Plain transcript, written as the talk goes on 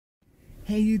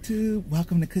Hey YouTube,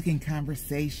 welcome to Cooking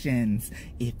Conversations.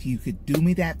 If you could do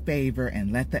me that favor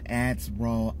and let the ads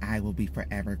roll, I will be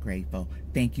forever grateful.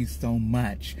 Thank you so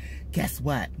much. Guess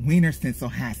what?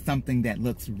 Wienerschnitzel has something that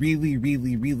looks really,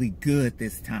 really, really good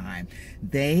this time.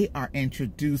 They are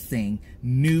introducing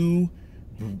new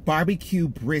barbecue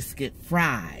brisket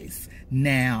fries.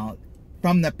 Now,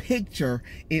 from the picture,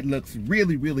 it looks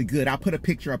really, really good. I'll put a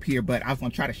picture up here, but I was gonna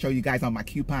try to show you guys on my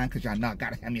coupon because y'all know I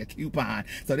gotta have me a coupon.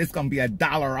 So this is gonna be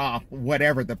 $1 off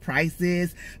whatever the price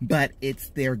is, but it's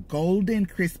their golden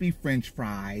crispy French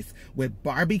fries with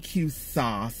barbecue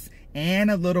sauce and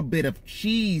a little bit of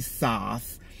cheese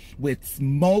sauce with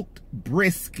smoked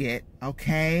brisket,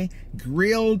 okay?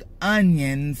 Grilled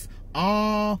onions,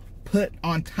 all put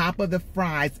on top of the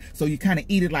fries, so you kind of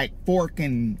eat it like fork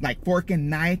and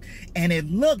knife, and it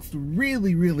looks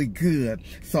really, really good.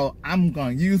 So I'm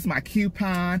gonna use my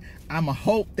coupon. I'm gonna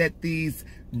hope that these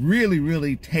really,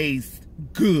 really taste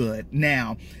good.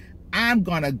 Now, I'm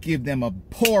gonna give them a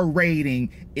poor rating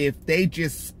if they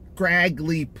just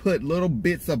scraggly put little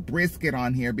bits of brisket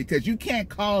on here, because you can't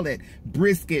call it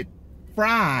brisket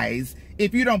fries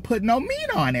if you don't put no meat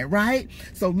on it, right?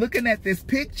 So looking at this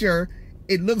picture,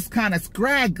 it looks kind of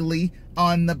scraggly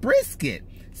on the brisket.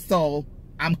 So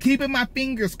I'm keeping my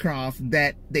fingers crossed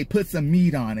that they put some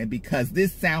meat on it, because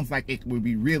this sounds like it would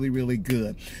be really, really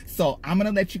good. So I'm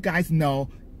gonna let you guys know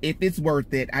if it's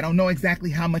worth it. I don't know exactly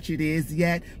how much it is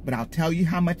yet, but I'll tell you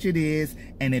how much it is,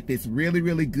 and if it's really,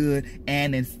 really good,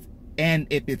 and if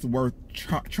it's worth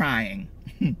trying.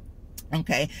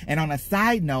 Okay, and on a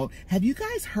side note, have you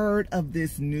guys heard of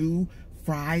this new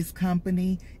fries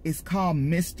company? It's called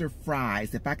Mr.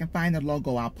 Fries. If I can find the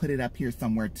logo, I'll put it up here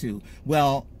somewhere too.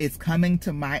 Well, it's coming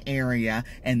to my area,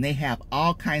 and they have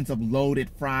all kinds of loaded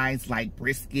fries like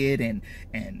brisket and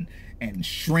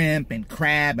shrimp and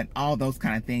crab and all those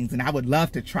kind of things, and I would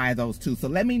love to try those too. So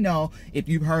let me know if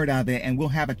you've heard of it, and we'll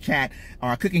have a chat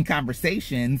or cooking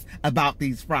conversations about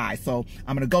these fries. So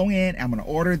I'm gonna go in, I'm gonna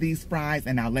order these fries,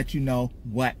 and I'll let you know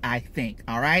what I think.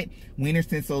 All right,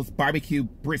 Wienerschnitzel's barbecue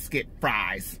brisket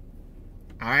fries.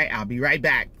 All right, I'll be right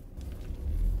back.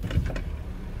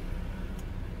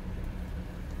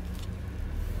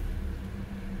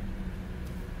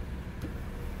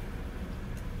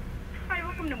 Hi,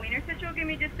 welcome to Wienerschnitzel. Give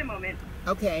me just a moment.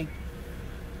 Okay.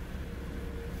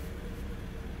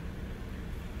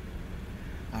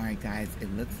 All right, guys,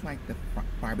 it looks like the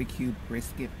barbecue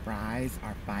brisket fries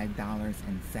are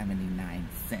 $5.79,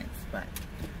 but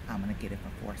I'm gonna get it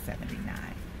for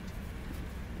 $4.79.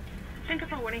 Thank you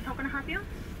for waiting. How can I help you?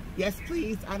 Yes,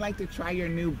 please. I'd like to try your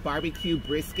new barbecue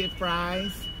brisket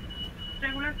fries.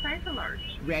 Regular size or large?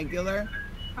 Regular.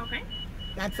 Okay.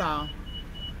 That's all.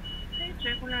 Okay,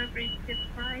 regular brisket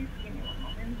fries. Give me one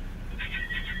moment.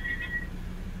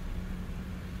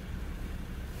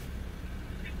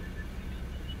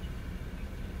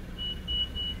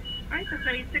 Alright, so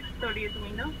 $36.30 is the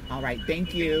window. All right,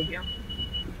 thank you. Thank you.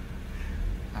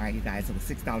 All right, you guys, it was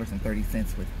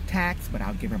 $6.30 with tax, but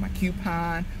I'll give her my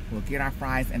coupon. We'll get our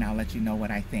fries, and I'll let you know what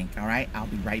I think. All right, I'll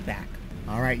be right back.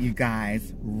 All right, you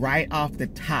guys, right off the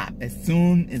top, as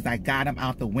soon as I got them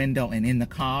out the window and in the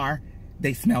car,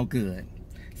 they smell good.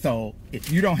 So if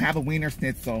you don't have a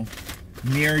Wienerschnitzel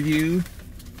near you,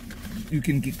 you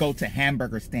can go to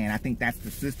Hamburger Stand. I think that's the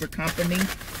sister company,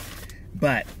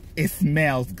 but it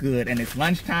smells good, and it's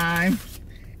lunchtime,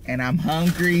 and I'm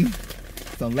hungry.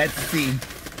 So let's see.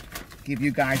 Give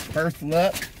you guys first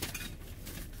look.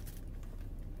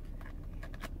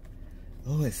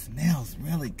 Oh, it smells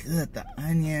really good. The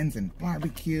onions and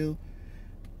barbecue.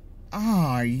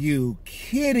 Are you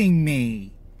kidding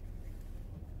me?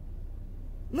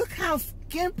 Look how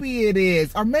skimpy it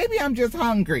is. Or maybe I'm just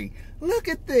hungry. Look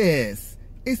at this.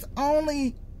 It's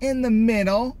only in the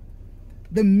middle.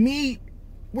 The meat,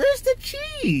 where's the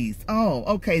cheese? Oh,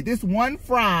 okay, this one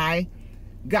fry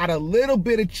got a little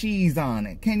bit of cheese on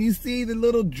it. Can you see the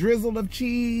little drizzle of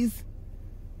cheese?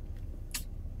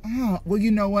 Oh, well, you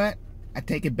know what? I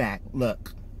take it back.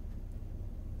 Look.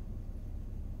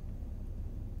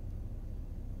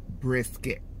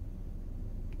 Brisket.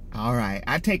 All right,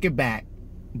 I take it back.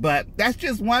 But that's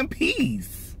just one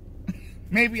piece.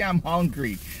 Maybe I'm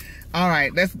hungry. All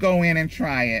right, let's go in and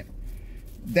try it.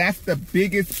 That's the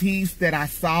biggest piece that I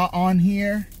saw on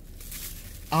here.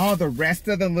 All the rest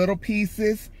of the little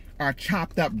pieces are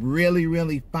chopped up really,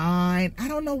 really fine. I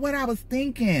don't know what I was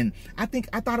thinking. I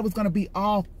thought it was gonna be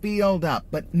all filled up,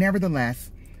 but nevertheless.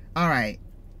 All right,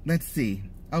 let's see.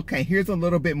 Okay, here's a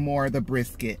little bit more of the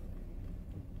brisket.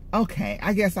 Okay,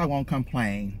 I guess I won't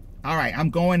complain. All right, I'm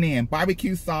going in.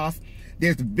 Barbecue sauce.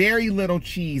 There's very little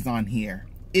cheese on here.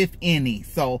 if any.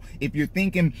 So if you're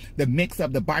thinking the mix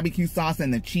of the barbecue sauce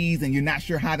and the cheese and you're not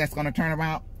sure how that's going to turn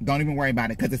out, don't even worry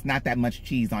about it because it's not that much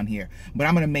cheese on here. But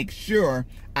I'm going to make sure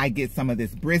I get some of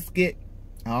this brisket.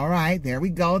 All right, there we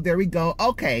go, there we go.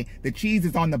 Okay, the cheese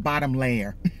is on the bottom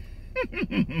layer.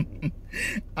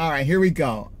 All right, here we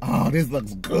go. Oh, this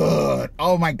looks good.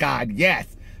 Oh my God,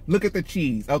 yes. Look at the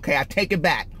cheese. Okay, I take it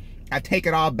back. I take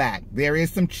it all back. There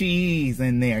is some cheese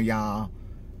in there, y'all.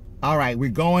 All right, we're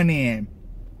going in.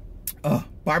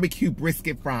 Barbecue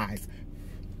brisket fries.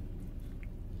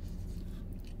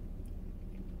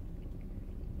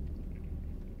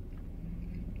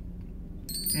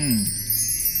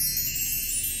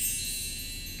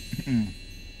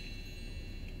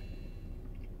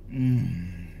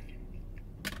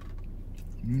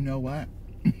 You know what?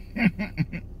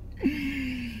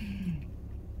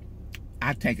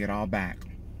 I take it all back.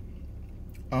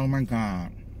 Oh my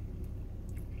God.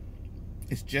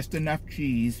 It's just enough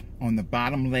cheese on the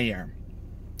bottom layer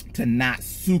to not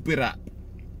soup it up.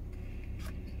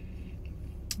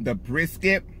 The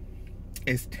brisket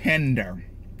is tender.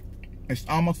 It's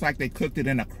almost like they cooked it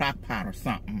in a crock pot or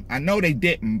something. I know they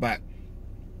didn't, but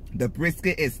the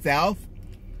brisket itself,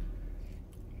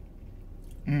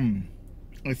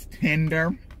 it's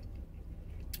tender.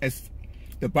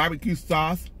 The barbecue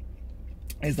sauce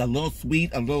is a little sweet,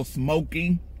 a little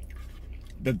smoky.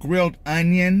 The grilled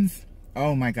onions,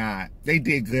 oh my God, they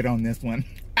did good on this one.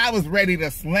 I was ready to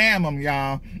slam them,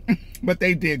 y'all, but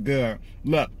they did good.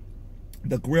 Look,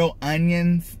 the grilled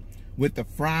onions with the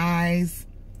fries.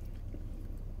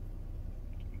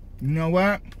 You know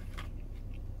what?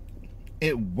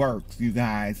 It works, you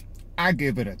guys. I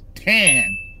give it a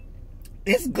 10.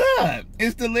 It's good.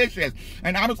 It's delicious.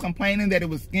 And I was complaining that it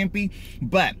was skimpy,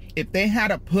 but if they had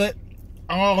to put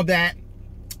all that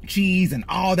cheese and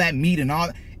all that meat and all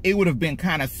that, it would have been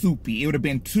kind of soupy. It would have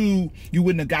been you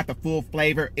wouldn't have got the full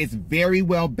flavor. It's very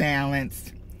well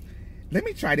balanced. Let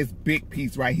me try this big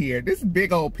piece right here. This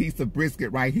big old piece of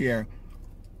brisket right here.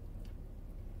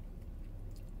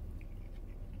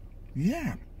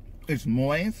 Yeah, it's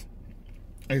moist.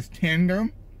 It's tender.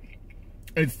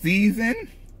 It's seasoned.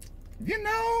 You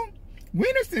know,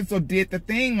 Wienerschnitzel did the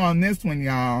thing on this one,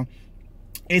 y'all.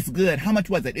 It's good. How much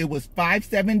was it? It was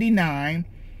 $5.79.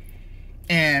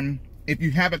 And if you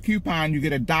have a coupon, you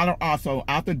get $1 off. So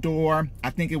out the door,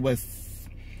 I think it was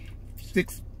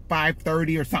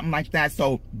 $5.30 or something like that.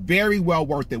 So very well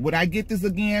worth it. Would I get this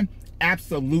again?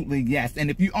 Absolutely, yes.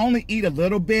 And if you only eat a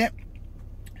little bit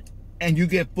and you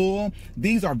get full,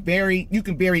 these are you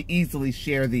can very easily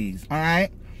share these. All right.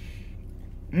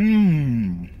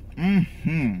 I'm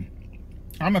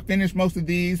gonna finish most of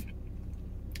these.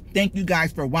 Thank you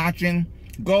guys for watching.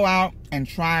 Go out and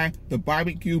try the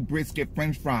barbecue brisket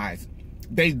French fries.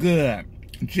 They good,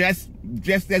 just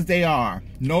as they are.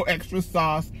 No extra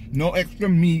sauce, no extra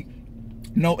meat,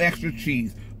 no extra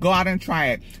cheese. Go out and try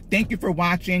it. Thank you for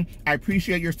watching. I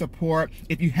appreciate your support.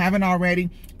 If you haven't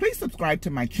already, please subscribe to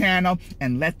my channel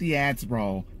and let the ads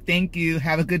roll. Thank you.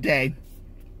 Have a good day.